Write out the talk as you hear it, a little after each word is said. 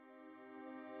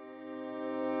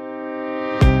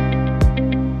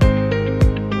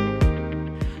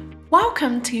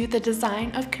Welcome to the Design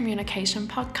of Communication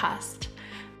podcast.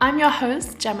 I'm your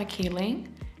host, Gemma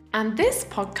Keeling, and this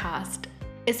podcast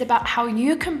is about how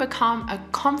you can become a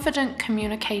confident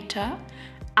communicator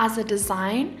as a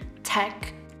design,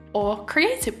 tech, or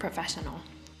creative professional.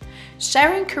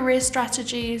 Sharing career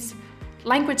strategies,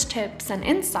 language tips and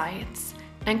insights,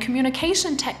 and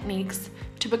communication techniques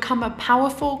to become a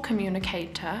powerful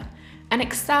communicator and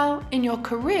excel in your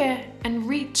career and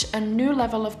reach a new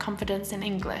level of confidence in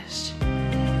English.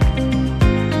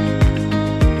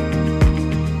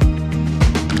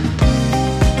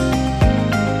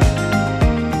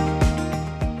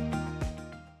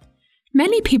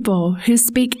 Many people who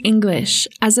speak English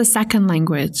as a second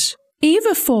language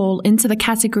either fall into the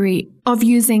category of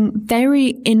using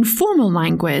very informal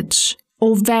language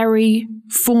or very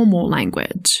formal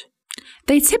language.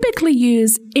 They typically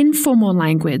use informal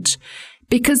language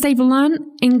because they've learned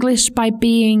English by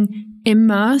being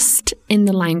immersed in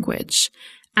the language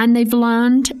and they've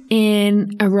learned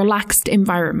in a relaxed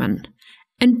environment.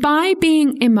 And by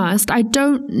being immersed, I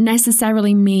don't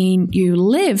necessarily mean you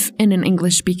live in an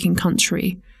English-speaking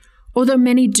country, although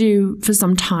many do for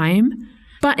some time,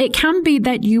 but it can be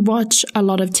that you watch a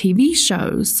lot of TV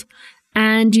shows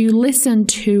and you listen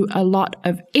to a lot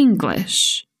of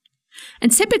English.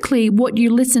 And typically what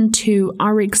you listen to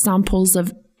are examples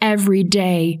of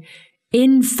everyday,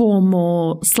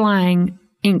 informal slang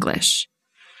English.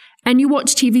 And you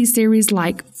watch TV series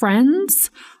like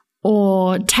Friends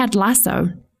or Ted Lasso.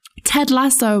 Ted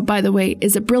Lasso, by the way,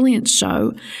 is a brilliant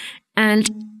show, and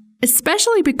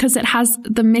especially because it has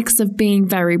the mix of being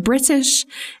very British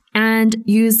and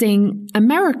using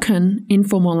American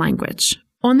informal language.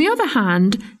 On the other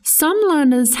hand, some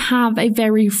learners have a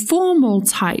very formal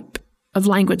type of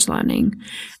language learning,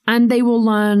 and they will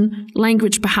learn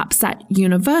language perhaps at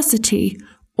university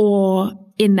or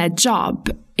in their job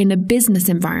in a business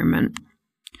environment.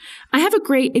 I have a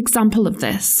great example of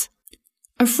this.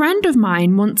 A friend of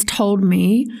mine once told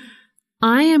me,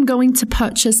 I am going to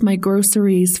purchase my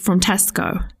groceries from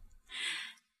Tesco.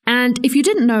 And if you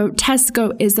didn't know,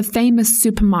 Tesco is a famous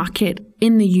supermarket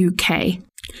in the UK.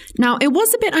 Now, it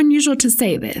was a bit unusual to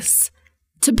say this.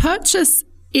 To purchase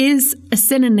is a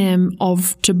synonym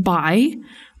of to buy,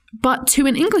 but to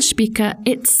an English speaker,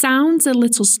 it sounds a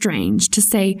little strange to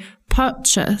say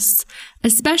purchase,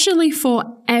 especially for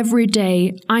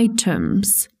everyday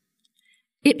items.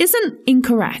 It isn't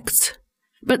incorrect,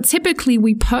 but typically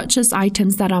we purchase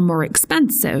items that are more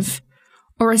expensive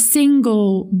or a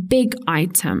single big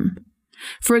item.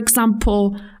 For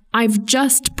example, I've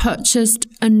just purchased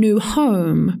a new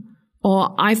home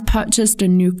or I've purchased a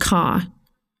new car.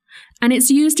 And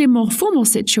it's used in more formal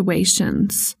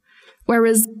situations,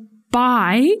 whereas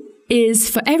buy is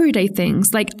for everyday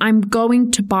things, like I'm going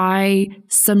to buy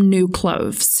some new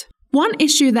clothes. One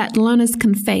issue that learners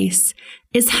can face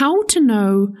is how to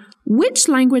know which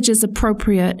language is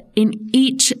appropriate in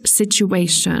each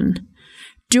situation.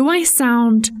 Do I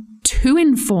sound too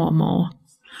informal?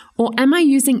 Or am I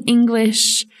using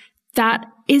English that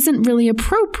isn't really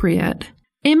appropriate?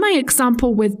 In my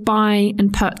example with buy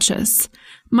and purchase,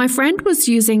 my friend was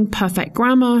using perfect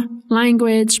grammar,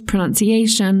 language,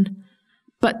 pronunciation,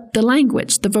 but the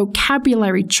language, the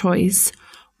vocabulary choice,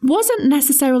 wasn't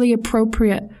necessarily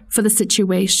appropriate for the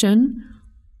situation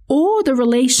or the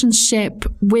relationship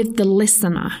with the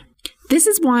listener. This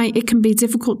is why it can be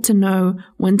difficult to know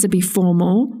when to be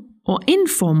formal or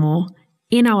informal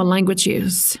in our language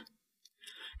use.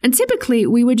 And typically,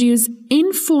 we would use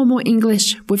informal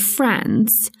English with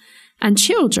friends and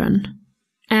children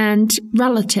and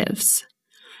relatives.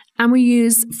 And we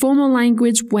use formal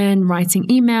language when writing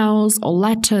emails or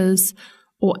letters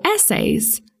or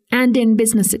essays and in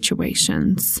business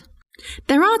situations.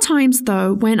 There are times,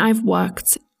 though, when I've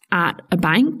worked at a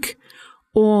bank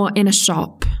or in a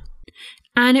shop,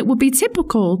 and it would be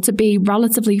typical to be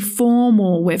relatively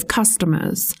formal with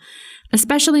customers,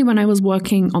 especially when I was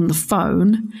working on the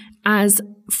phone, as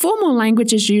formal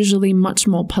language is usually much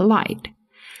more polite.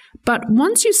 But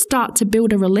once you start to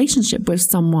build a relationship with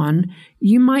someone,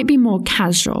 you might be more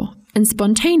casual and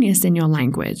spontaneous in your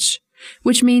language,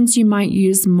 which means you might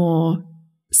use more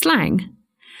slang.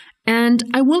 And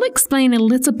I will explain a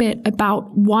little bit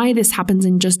about why this happens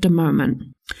in just a moment.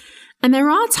 And there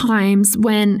are times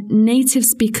when native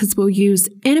speakers will use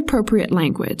inappropriate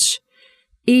language,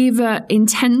 either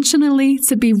intentionally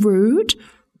to be rude,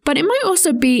 but it might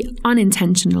also be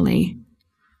unintentionally.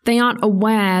 They aren't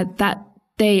aware that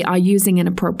they are using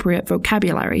inappropriate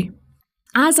vocabulary.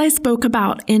 As I spoke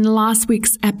about in last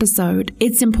week's episode,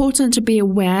 it's important to be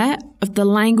aware of the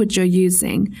language you're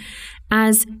using,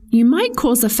 as you might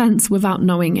cause offense without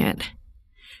knowing it.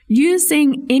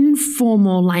 Using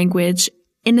informal language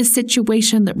in a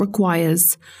situation that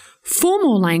requires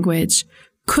formal language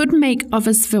could make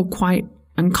others feel quite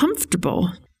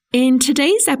uncomfortable. In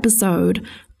today's episode,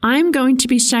 I'm going to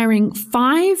be sharing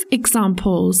 5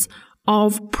 examples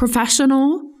of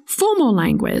professional formal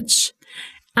language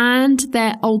and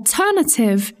their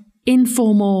alternative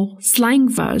informal slang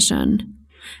version.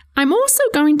 I'm also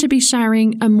going to be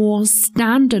sharing a more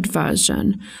standard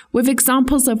version with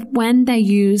examples of when they're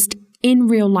used in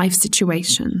real life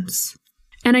situations.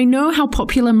 And I know how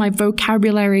popular my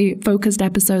vocabulary-focused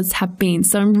episodes have been,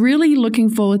 so I'm really looking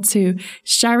forward to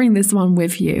sharing this one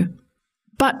with you.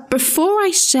 But before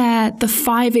I share the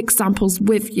 5 examples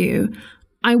with you,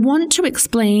 I want to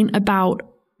explain about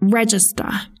register.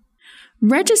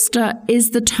 Register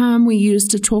is the term we use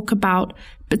to talk about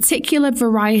particular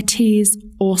varieties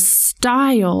or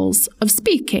styles of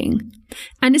speaking.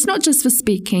 And it's not just for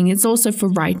speaking, it's also for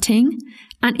writing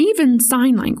and even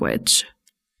sign language.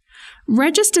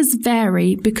 Registers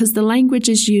vary because the language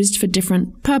is used for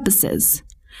different purposes,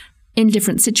 in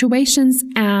different situations,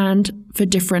 and for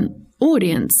different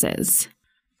audiences.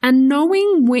 And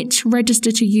knowing which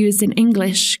register to use in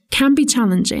English can be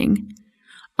challenging.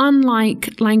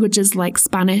 Unlike languages like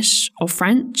Spanish or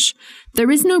French, there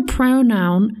is no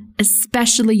pronoun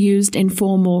especially used in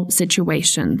formal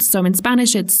situations. So in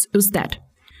Spanish, it's usted.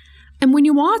 And when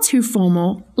you are too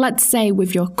formal, let's say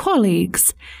with your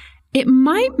colleagues, it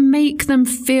might make them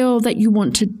feel that you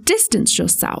want to distance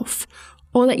yourself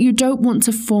or that you don't want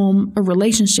to form a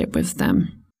relationship with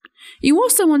them. You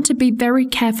also want to be very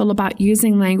careful about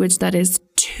using language that is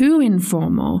too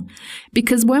informal,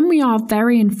 because when we are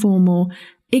very informal,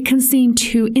 it can seem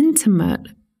too intimate,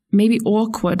 maybe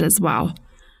awkward as well.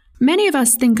 Many of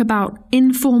us think about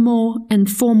informal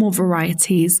and formal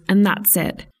varieties, and that's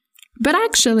it. But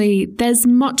actually, there's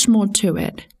much more to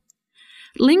it.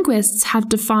 Linguists have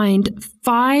defined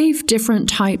 5 different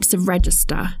types of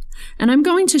register, and I'm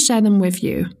going to share them with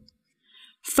you.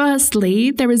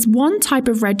 Firstly, there is one type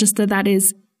of register that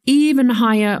is even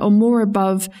higher or more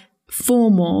above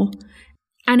formal,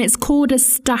 and it's called a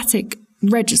static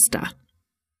register.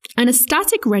 And a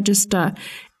static register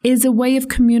is a way of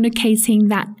communicating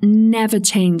that never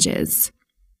changes.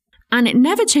 And it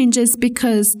never changes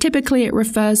because typically it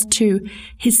refers to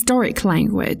historic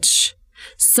language.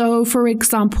 So, for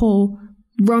example,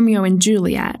 Romeo and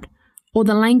Juliet, or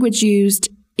the language used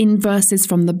in verses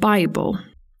from the Bible.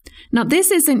 Now,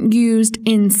 this isn't used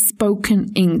in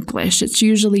spoken English. It's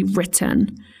usually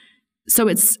written. So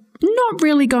it's not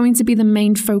really going to be the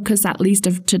main focus, at least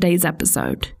of today's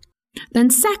episode. Then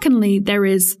secondly, there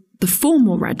is the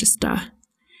formal register.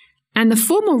 And the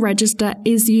formal register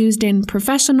is used in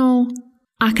professional,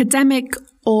 academic,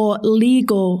 or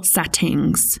legal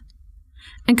settings.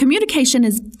 And communication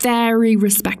is very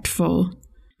respectful.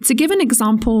 To give an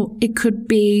example, it could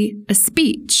be a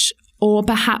speech or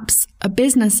perhaps a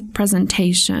business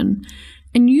presentation.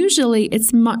 And usually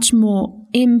it's much more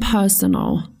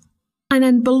impersonal. And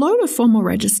then below a formal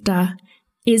register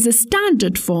is a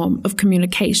standard form of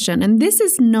communication. And this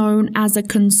is known as a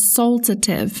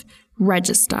consultative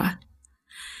register.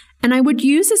 And I would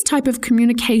use this type of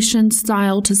communication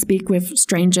style to speak with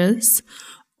strangers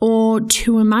or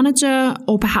to a manager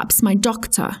or perhaps my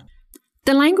doctor.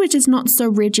 The language is not so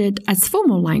rigid as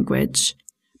formal language,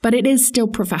 but it is still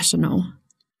professional.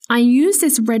 I use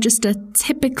this register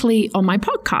typically on my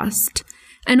podcast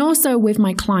and also with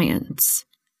my clients.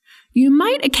 You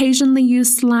might occasionally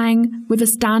use slang with a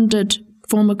standard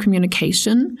form of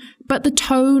communication, but the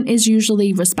tone is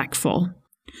usually respectful.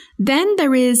 Then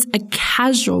there is a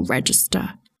casual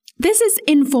register. This is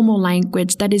informal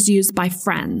language that is used by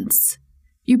friends.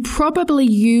 You probably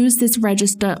use this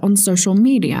register on social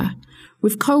media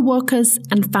with co-workers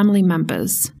and family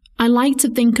members. I like to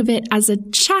think of it as a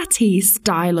chatty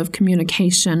style of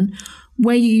communication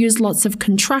where you use lots of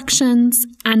contractions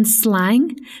and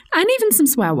slang and even some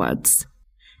swear words.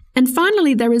 And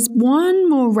finally, there is one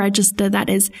more register that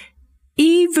is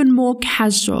even more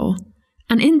casual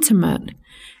and intimate,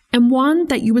 and one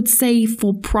that you would say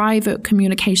for private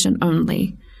communication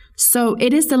only. So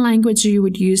it is the language you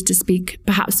would use to speak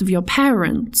perhaps with your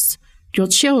parents, your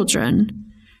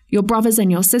children, your brothers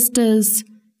and your sisters,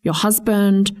 your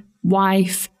husband,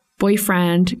 wife,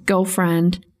 boyfriend,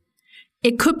 girlfriend.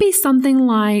 It could be something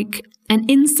like an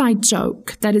inside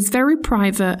joke that is very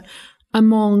private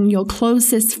among your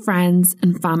closest friends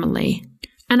and family.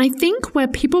 And I think where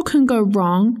people can go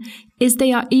wrong is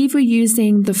they are either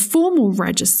using the formal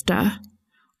register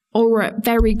or a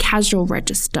very casual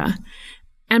register.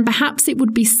 And perhaps it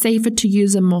would be safer to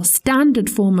use a more standard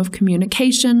form of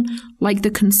communication like the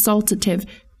consultative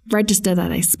register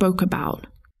that I spoke about.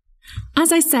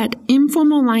 As I said,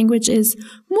 informal language is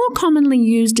more commonly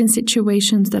used in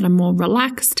situations that are more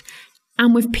relaxed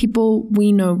and with people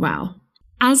we know well.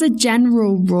 As a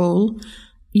general rule,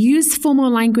 use formal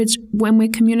language when we're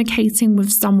communicating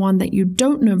with someone that you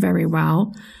don't know very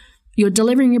well. You're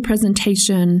delivering your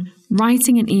presentation,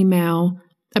 writing an email,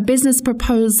 a business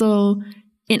proposal,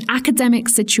 in academic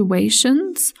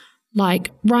situations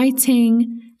like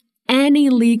writing, any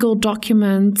legal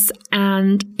documents,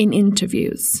 and in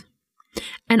interviews.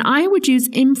 And I would use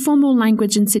informal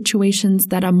language in situations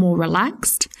that are more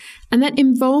relaxed and that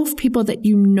involve people that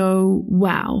you know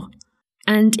well.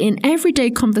 And in everyday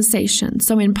conversations,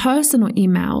 so in personal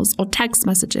emails or text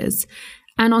messages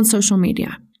and on social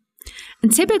media.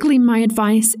 And typically my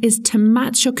advice is to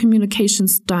match your communication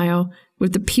style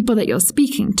with the people that you're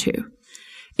speaking to.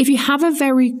 If you have a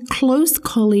very close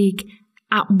colleague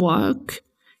at work,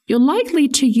 you're likely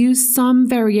to use some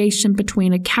variation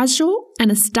between a casual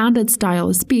and a standard style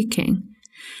of speaking.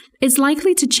 It's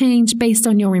likely to change based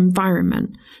on your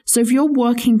environment. So if you're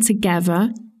working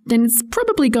together, then it's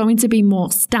probably going to be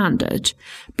more standard.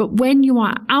 But when you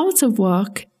are out of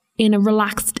work in a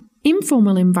relaxed,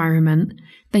 informal environment,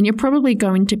 then you're probably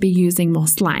going to be using more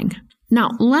slang.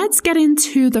 Now, let's get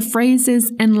into the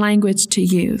phrases and language to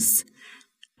use.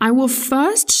 I will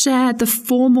first share the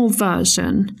formal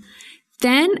version,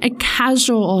 then a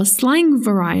casual or slang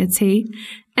variety,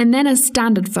 and then a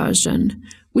standard version,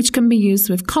 which can be used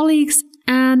with colleagues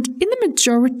and in the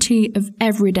majority of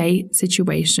everyday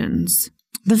situations.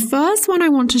 The first one I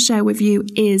want to share with you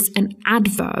is an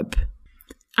adverb,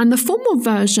 and the formal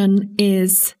version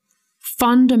is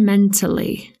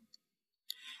fundamentally.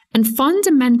 And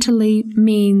fundamentally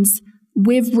means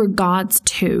with regards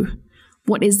to,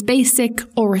 what is basic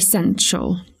or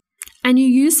essential. And you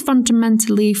use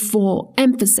fundamentally for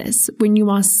emphasis when you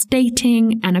are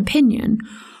stating an opinion,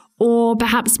 or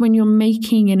perhaps when you're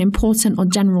making an important or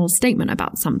general statement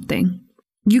about something.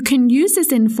 You can use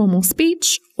this in formal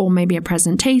speech or maybe a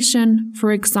presentation.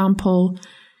 For example,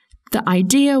 the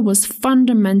idea was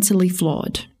fundamentally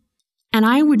flawed. And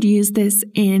I would use this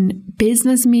in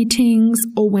business meetings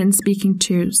or when speaking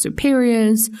to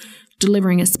superiors,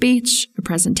 delivering a speech, a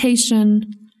presentation.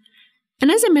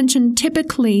 And as I mentioned,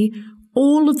 typically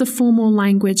all of the formal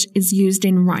language is used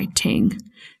in writing.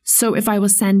 So if I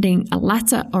was sending a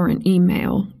letter or an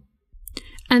email.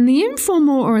 And the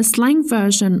informal or a slang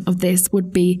version of this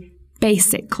would be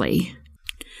basically.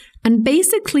 And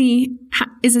basically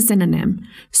is a synonym.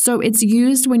 So it's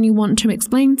used when you want to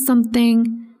explain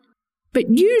something, but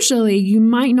usually you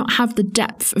might not have the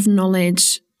depth of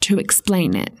knowledge to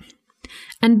explain it.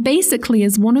 And basically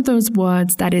is one of those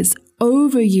words that is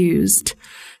overused.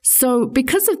 So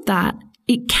because of that,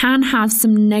 it can have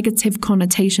some negative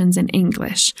connotations in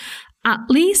English, at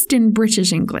least in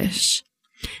British English.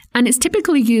 And it's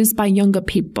typically used by younger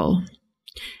people.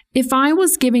 If I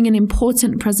was giving an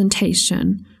important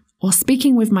presentation or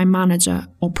speaking with my manager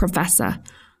or professor,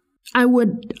 I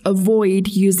would avoid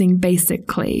using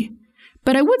basically,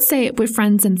 but I would say it with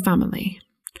friends and family.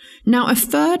 Now, a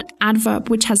third adverb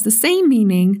which has the same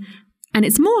meaning and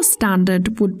it's more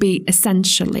standard would be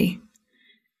essentially.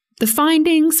 The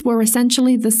findings were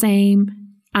essentially the same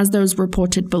as those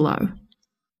reported below.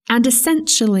 And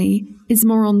essentially is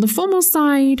more on the formal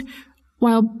side,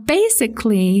 while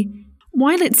basically,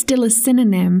 while it's still a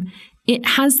synonym, it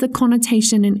has the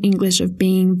connotation in English of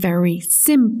being very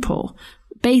simple,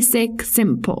 basic,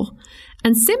 simple.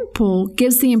 And simple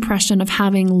gives the impression of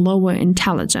having lower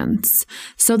intelligence.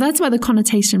 So that's where the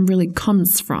connotation really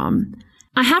comes from.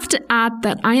 I have to add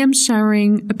that I am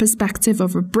sharing a perspective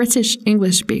of a British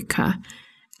English speaker,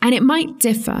 and it might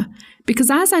differ because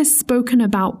as I've spoken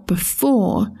about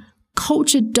before,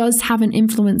 culture does have an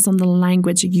influence on the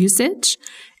language usage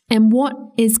and what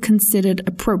is considered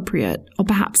appropriate or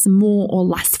perhaps more or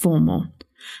less formal.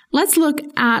 Let's look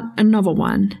at another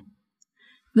one.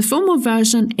 The formal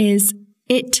version is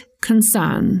it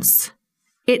concerns.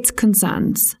 It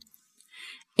concerns.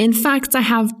 In fact, I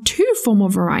have two formal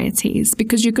varieties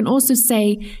because you can also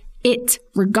say it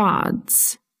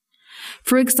regards.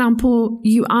 For example,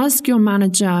 you ask your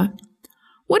manager,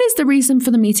 what is the reason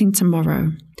for the meeting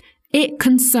tomorrow? It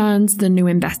concerns the new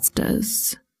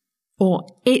investors, or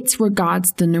it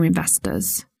regards the new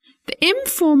investors. The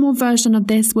informal version of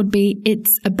this would be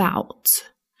it's about.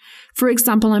 For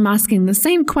example, I'm asking the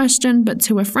same question, but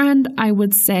to a friend, I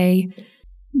would say,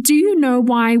 do you know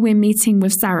why we're meeting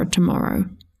with Sarah tomorrow?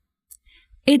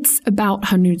 It's about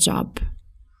her new job.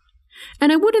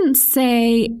 And I wouldn't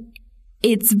say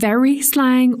it's very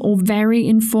slang or very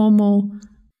informal.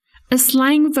 A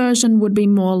slang version would be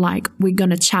more like we're going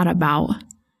to chat about.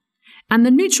 And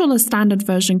the neutral or standard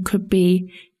version could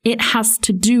be, it has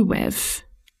to do with.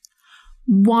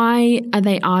 Why are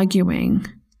they arguing?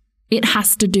 It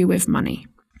has to do with money.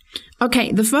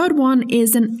 Okay, the third one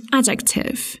is an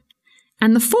adjective.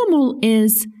 And the formal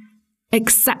is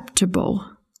acceptable.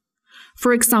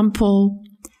 For example,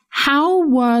 how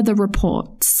were the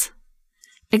reports?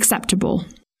 Acceptable.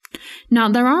 Now,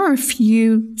 there are a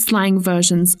few slang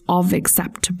versions of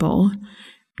acceptable.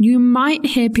 You might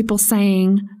hear people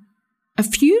saying a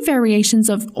few variations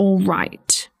of all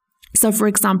right. So, for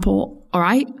example, all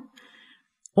right,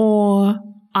 or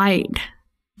I'd,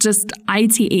 just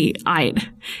ITE, I'd.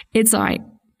 It's all right.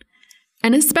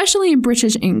 And especially in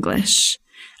British English.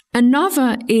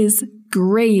 Another is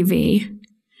gravy.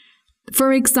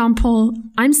 For example,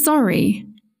 I'm sorry.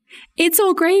 It's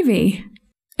all gravy.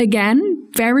 Again,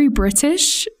 very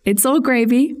British. It's all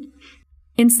gravy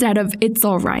instead of it's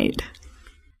all right.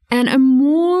 And a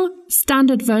more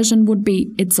standard version would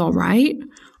be it's all right,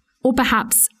 or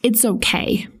perhaps it's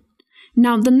okay.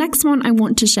 Now, the next one I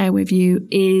want to share with you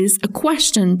is a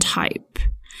question type.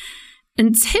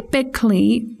 And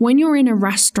typically, when you're in a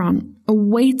restaurant, a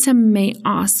waiter may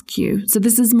ask you, so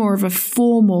this is more of a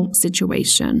formal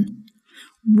situation,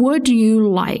 would you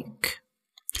like?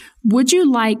 Would you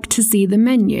like to see the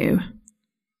menu?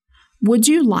 Would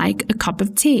you like a cup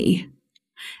of tea?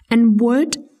 And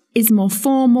would is more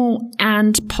formal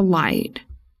and polite.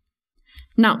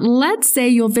 Now, let's say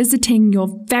you're visiting your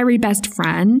very best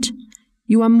friend.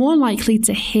 You are more likely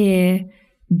to hear,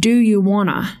 do you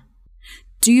wanna?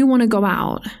 Do you want to go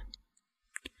out?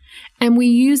 And we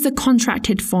use the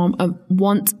contracted form of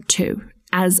want to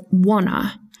as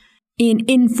wanna in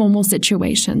informal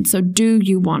situations. So do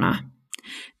you wanna?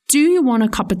 Do you want a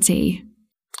cup of tea?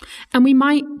 And we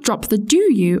might drop the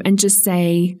do you and just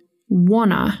say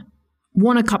want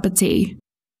a cup of tea.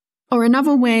 Or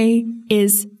another way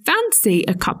is fancy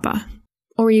a cuppa,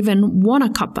 or even want a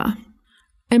cuppa.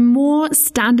 A more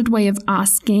standard way of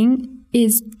asking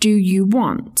is do you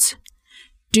want?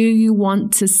 Do you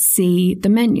want to see the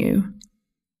menu?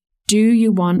 Do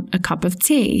you want a cup of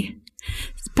tea?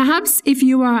 Perhaps if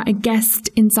you are a guest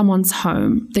in someone's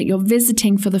home that you're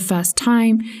visiting for the first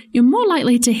time, you're more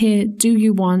likely to hear, do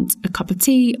you want a cup of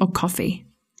tea or coffee?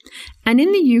 And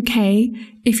in the UK,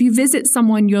 if you visit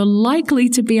someone, you're likely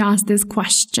to be asked this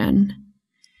question.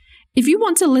 If you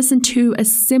want to listen to a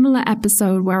similar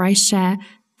episode where I share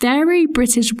very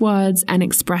British words and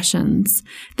expressions,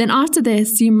 then after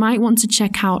this, you might want to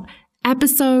check out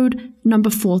episode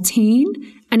number 14,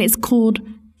 and it's called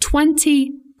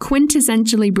 20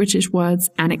 Quintessentially British Words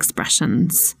and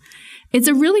Expressions. It's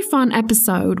a really fun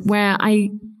episode where I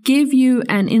give you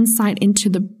an insight into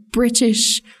the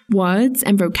British words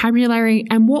and vocabulary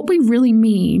and what we really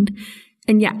mean.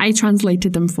 And yeah, I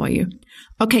translated them for you.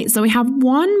 Okay, so we have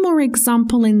one more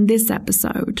example in this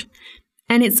episode.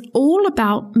 And it's all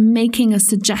about making a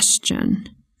suggestion.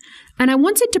 And I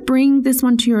wanted to bring this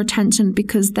one to your attention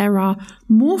because there are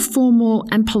more formal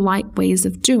and polite ways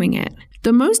of doing it.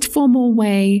 The most formal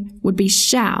way would be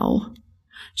shall.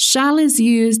 Shall is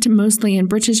used mostly in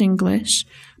British English,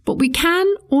 but we can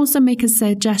also make a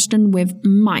suggestion with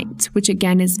might, which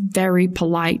again is very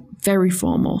polite, very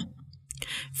formal.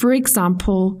 For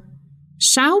example,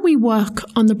 shall we work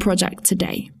on the project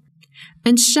today?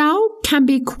 And shall can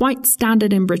be quite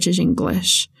standard in British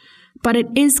English, but it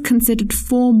is considered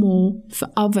formal for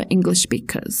other English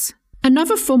speakers.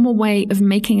 Another formal way of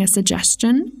making a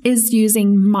suggestion is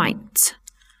using might.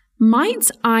 Might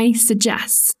I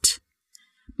suggest?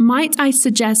 Might I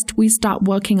suggest we start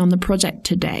working on the project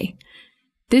today?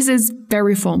 This is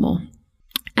very formal.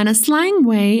 And a slang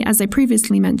way, as I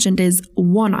previously mentioned, is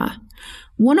wanna.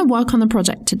 Wanna work on the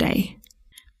project today.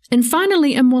 And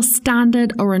finally, a more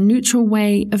standard or a neutral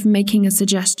way of making a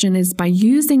suggestion is by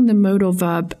using the modal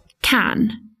verb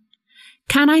can.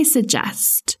 Can I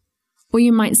suggest? Or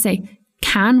you might say,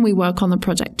 can we work on the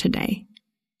project today?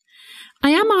 I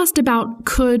am asked about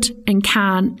could and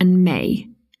can and may.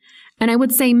 And I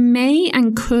would say may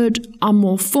and could are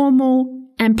more formal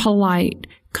and polite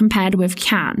compared with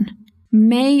can.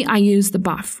 May I use the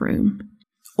bathroom?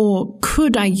 Or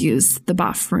could I use the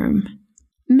bathroom?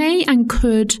 May and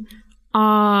could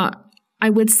are, I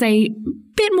would say, a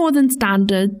bit more than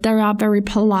standard. They are very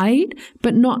polite,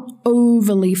 but not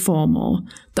overly formal.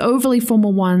 The overly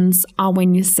formal ones are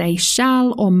when you say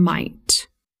shall or might.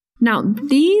 Now,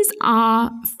 these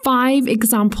are 5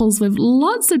 examples with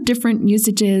lots of different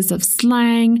usages of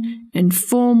slang and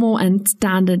formal and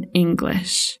standard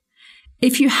English.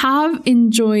 If you have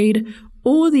enjoyed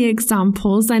all the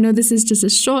examples, I know this is just a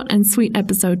short and sweet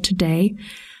episode today,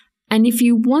 And if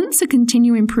you want to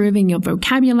continue improving your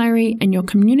vocabulary and your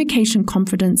communication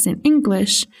confidence in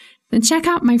English, then check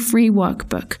out my free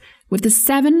workbook with the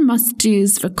 7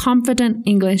 must-dos for confident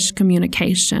English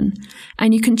communication.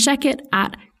 And you can check it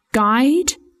at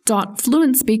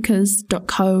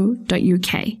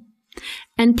guide.fluentspeakers.co.uk.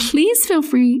 And please feel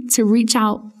free to reach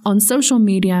out on social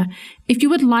media if you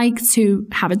would like to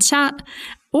have a chat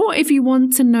or if you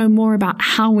want to know more about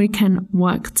how we can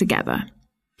work together.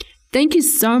 Thank you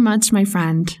so much, my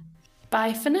friend.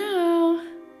 Bye for now.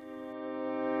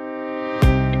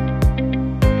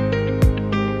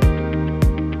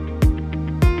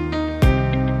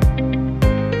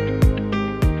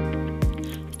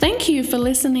 Thank you for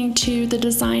listening to The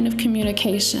Design of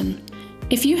Communication.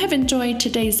 If you have enjoyed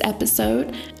today's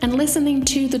episode and listening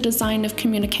to the Design of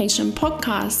Communication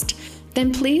podcast,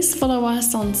 then please follow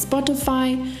us on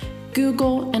Spotify,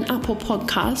 Google, and Apple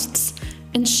Podcasts,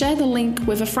 and share the link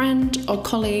with a friend or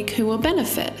colleague who will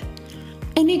benefit.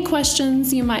 Any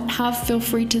questions you might have, feel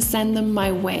free to send them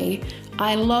my way.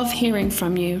 I love hearing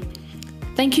from you.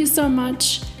 Thank you so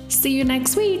much. See you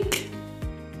next week.